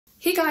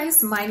Hey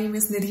guys, my name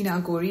is Nidhi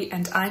Nagori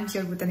and I'm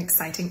here with an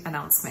exciting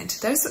announcement.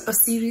 There's a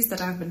series that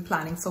I've been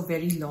planning for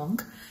very long.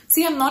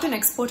 See, I'm not an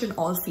expert in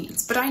all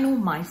fields, but I know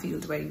my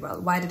field very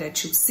well. Why did I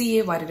choose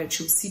CA? Why did I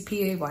choose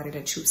CPA? Why did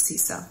I choose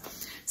CISA?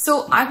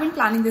 So I've been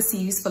planning this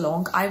series for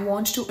long. I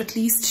want to at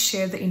least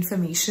share the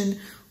information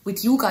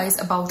with you guys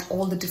about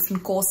all the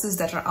different courses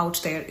that are out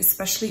there,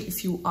 especially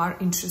if you are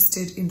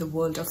interested in the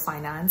world of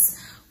finance.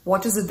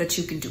 What is it that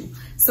you can do?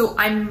 So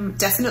I'm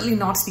definitely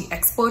not the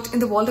expert in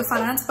the world of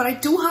finance, but I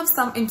do have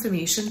some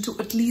information to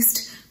at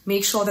least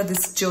make sure that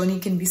this journey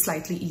can be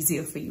slightly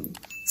easier for you.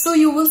 So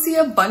you will see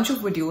a bunch of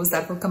videos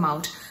that will come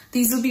out.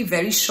 These will be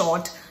very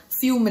short,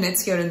 few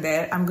minutes here and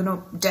there. I'm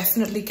gonna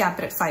definitely cap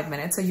it at 5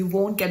 minutes so you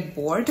won't get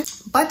bored.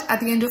 But at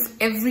the end of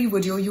every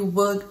video, you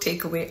will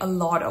take away a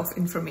lot of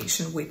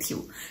information with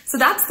you. So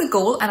that's the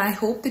goal, and I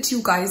hope that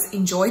you guys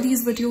enjoy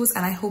these videos,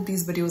 and I hope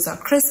these videos are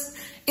crisp,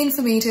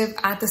 informative,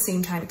 at the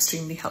same time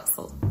extremely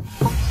helpful.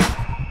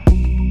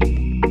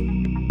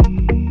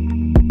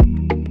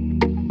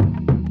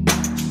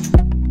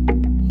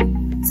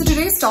 So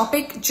today's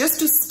topic, just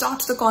to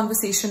start the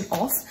conversation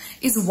off,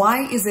 is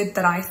why is it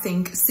that I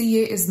think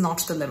CA is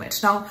not the limit.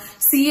 Now,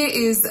 CA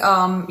is,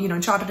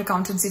 chartered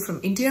accountancy from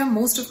India.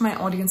 Most of my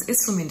audience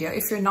is from India.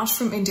 If you're not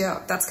from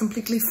India, that's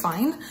completely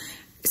fine.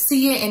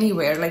 CA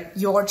anywhere, like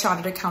your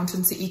chartered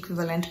accountancy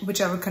equivalent,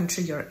 whichever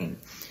country you're in.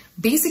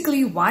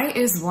 Basically, why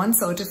is one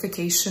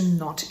certification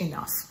not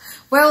enough?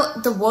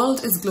 Well, the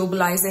world is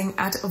globalizing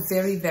at a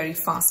very, very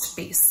fast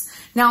pace.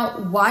 Now,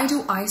 why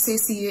do I say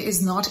CA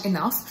is not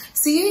enough?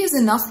 CA is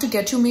enough to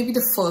get you maybe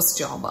the first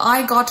job.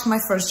 I got my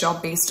first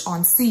job based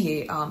on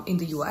CA in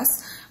the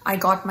US. I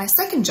got my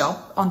second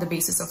job on the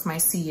basis of my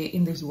CA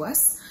in the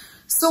US.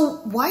 So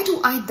why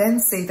do I then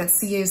say that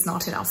CA is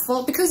not enough?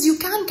 Well, because you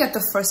can get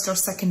the first or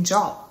second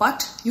job,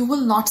 but you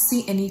will not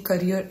see any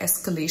career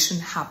escalation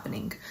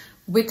happening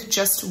with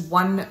just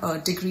one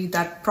degree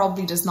that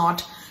probably does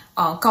not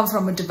come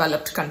from a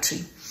developed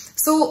country.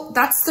 So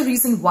that's the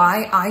reason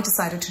why I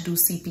decided to do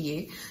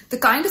CPA. The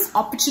kind of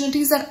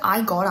opportunities that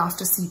I got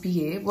after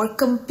CPA were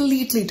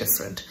completely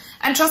different.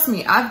 And trust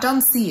me, I've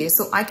done CA,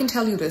 so I can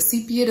tell you this,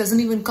 CPA doesn't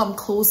even come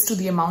close to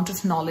the amount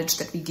of knowledge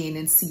that we gain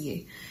in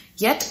CA.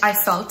 Yet I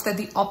felt that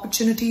the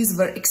opportunities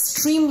were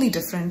extremely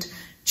different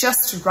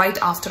just right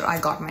after I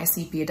got my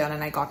CPA done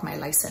and I got my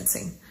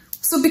licensing.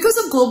 So because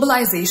of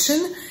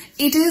globalization,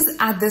 it is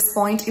at this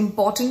point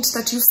important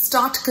that you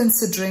start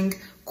considering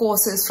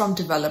courses from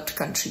developed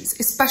countries,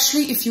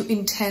 especially if you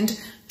intend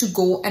to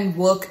go and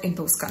work in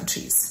those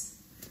countries.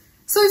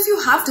 So if you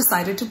have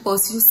decided to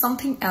pursue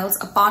something else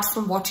apart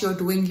from what you're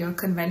doing, your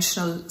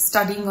conventional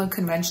studying or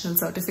conventional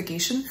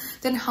certification,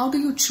 then how do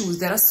you choose?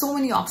 There are so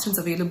many options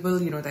available.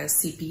 There's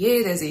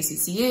CPA, there's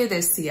ACCA,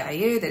 there's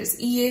CIA, there's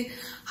EA.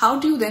 How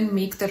do you then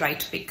make the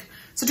right pick?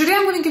 So today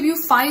I'm going to give you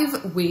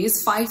 5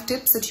 ways, 5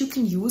 tips that you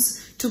can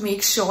use to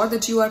make sure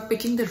that you are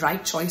picking the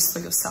right choice for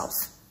yourself.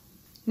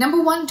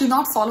 Number 1, do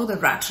not follow the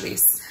rat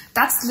race.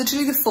 That's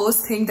literally the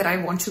first thing that I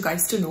want you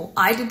guys to know.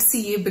 I did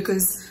CA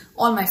because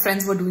all my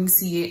friends were doing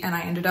CA and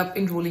I ended up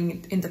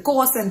enrolling in the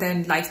course, and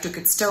then life took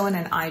its turn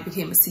and I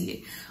became a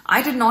CA.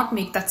 I did not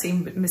make that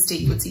same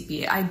mistake with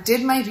CPA. I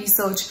did my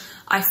research.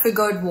 I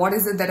figured what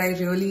is it that I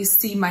really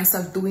see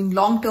myself doing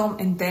long term,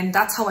 and then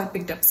that's how I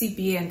picked up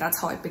CPA and that's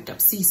how I picked up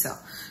CISA.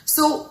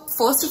 So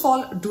first of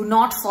all, do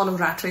not follow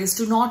rat race.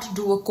 Do not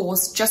do a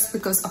course just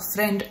because a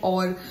friend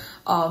or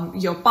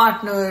your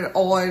partner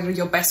or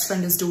your best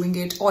friend is doing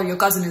it or your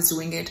cousin is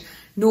doing it.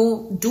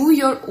 No, do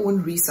your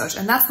own research.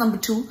 And that's number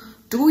 2.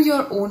 Do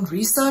your own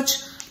research.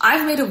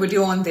 I've made a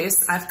video on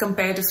this. I've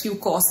compared a few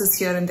courses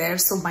here and there.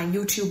 So my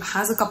YouTube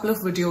has a couple of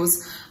videos.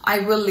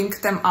 I will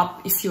link them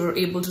up if you're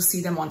able to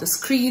see them on the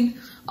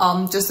screen.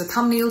 Just the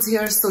thumbnails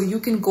here. So you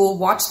can go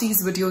watch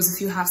these videos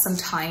if you have some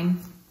time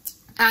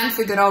and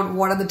figure out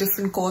what are the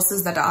different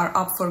courses that are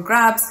up for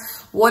grabs.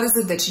 What is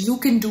it that you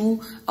can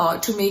do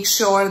to make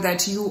sure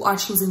that you are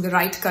choosing the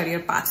right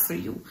career path for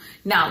you?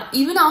 Now,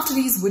 even after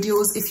these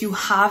videos, if you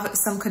have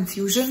some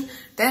confusion,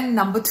 then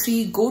number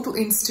 3, go to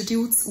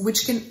institutes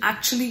which can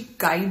actually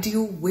guide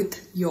you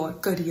with your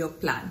career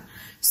plan.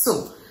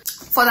 So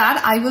for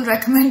that, I will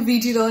recommend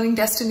VG Learning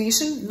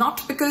Destination,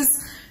 not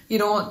because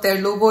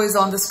their logo is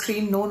on the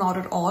screen. No, not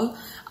at all.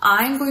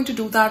 I'm going to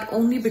do that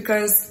only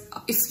because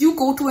if you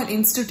go to an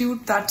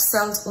institute that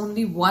sells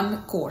only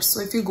one course, so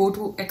if you go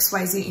to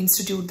XYZ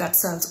Institute that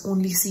sells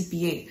only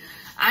CPA,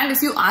 and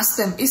if you ask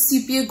them, is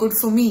CPA good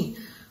for me?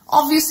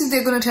 Obviously,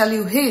 they're going to tell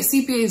you, hey,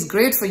 CPA is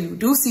great for you,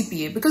 do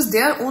CPA, because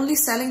they're only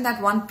selling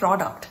that one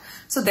product.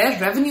 So their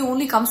revenue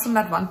only comes from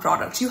that one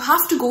product. You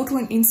have to go to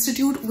an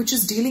institute which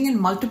is dealing in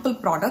multiple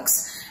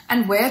products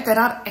and where there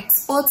are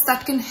experts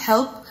that can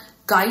help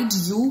guide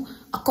you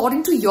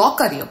according to your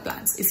career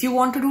plans. If you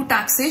want to do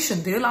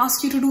taxation, they'll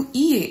ask you to do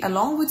EA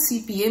along with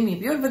CPA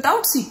maybe, or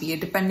without CPA,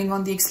 depending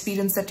on the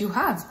experience that you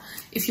have.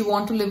 If you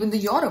want to live in the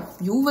Europe,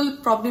 you will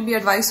probably be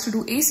advised to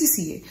do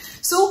ACCA.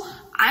 So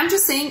I'm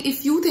just saying,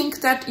 if you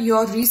think that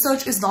your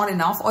research is not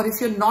enough, or if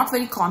you're not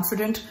very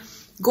confident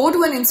Go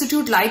to an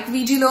institute like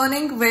VG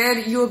Learning where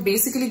you're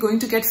basically going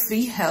to get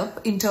free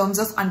help in terms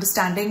of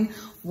understanding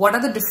what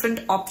are the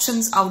different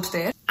options out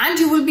there, and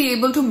you will be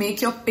able to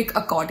make your pick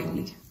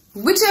accordingly.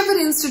 Whichever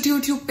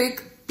institute you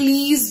pick,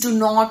 please do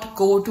not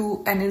go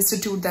to an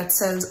institute that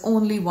sells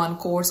only one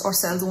course or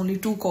sells only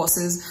 2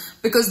 courses,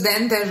 because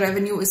then their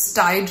revenue is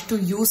tied to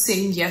you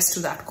saying yes to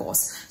that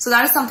course. So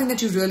that is something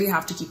that you really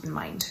have to keep in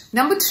mind.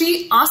 Number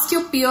 3, ask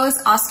your peers,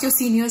 ask your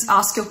seniors,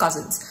 ask your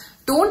cousins.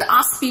 Don't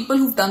ask people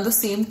who've done the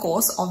same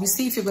course.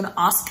 Obviously, if you're going to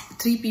ask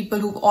 3 people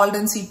who've all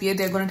done CPA,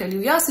 they're going to tell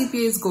you, yeah,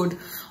 CPA is good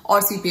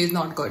or CPA is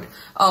not good.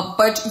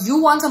 But you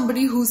want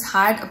somebody who's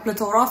had a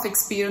plethora of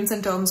experience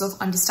in terms of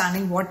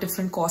understanding what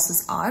different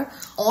courses are.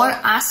 Or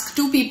ask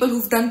 2 people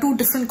who've done 2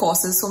 different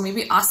courses. So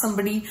maybe ask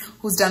somebody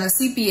who's done a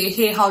CPA,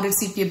 hey, how did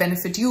CPA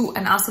benefit you?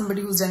 And ask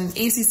somebody who's done an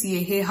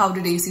ACCA, hey, how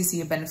did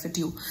ACCA benefit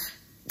you?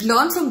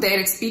 Learn from their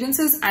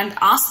experiences and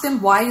ask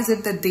them why is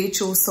it that they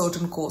chose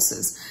certain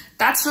courses.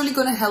 That's really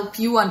going to help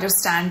you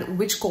understand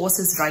which course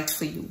is right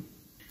for you.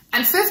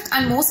 And 5th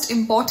and most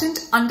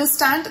important,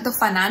 understand the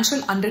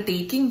financial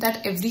undertaking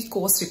that every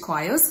course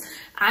requires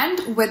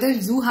and whether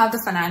you have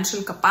the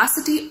financial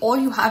capacity or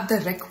you have the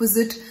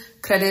requisite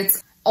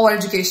credits or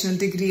educational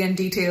degree and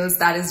details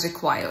that is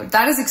required.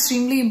 That is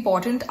extremely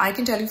important. I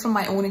can tell you from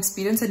my own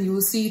experience, and you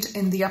will see it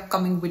in the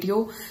upcoming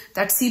video,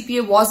 that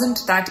CPA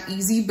wasn't that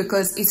easy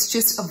because it's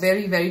just a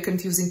very, very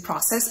confusing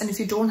process. And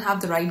if you don't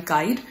have the right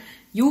guide,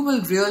 you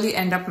will really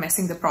end up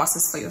messing the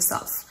process for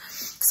yourself.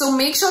 So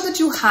make sure that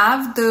you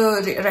have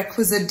the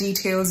requisite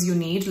details you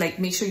need, like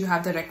make sure you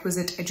have the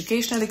requisite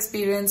educational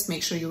experience,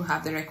 make sure you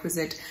have the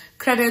requisite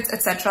credits,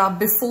 etc.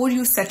 before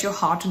you set your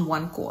heart on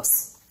one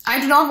course. I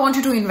do not want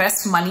you to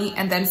invest money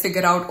and then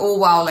figure out, oh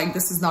wow, like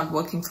this is not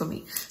working for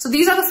me. So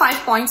these are the 5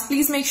 points.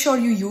 Please make sure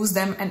you use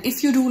them. And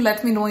if you do,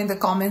 let me know in the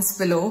comments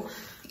below.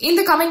 In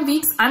the coming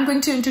weeks, I'm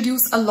going to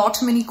introduce a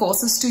lot many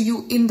courses to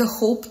you in the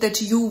hope that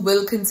you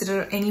will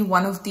consider any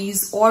one of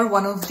these or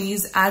one of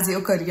these as your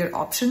career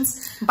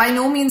options. By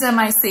no means am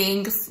I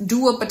saying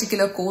do a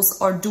particular course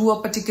or go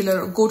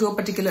to a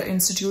particular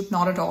institute,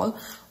 not at all.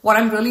 What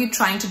I'm really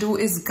trying to do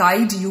is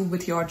guide you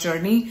with your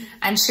journey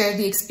and share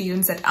the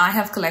experience that I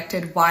have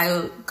collected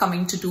while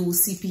coming to do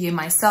CPA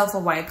myself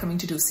or while coming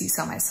to do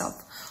CISA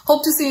myself.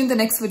 Hope to see you in the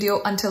next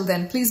video. Until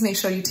then, please make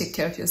sure you take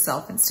care of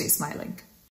yourself and stay smiling.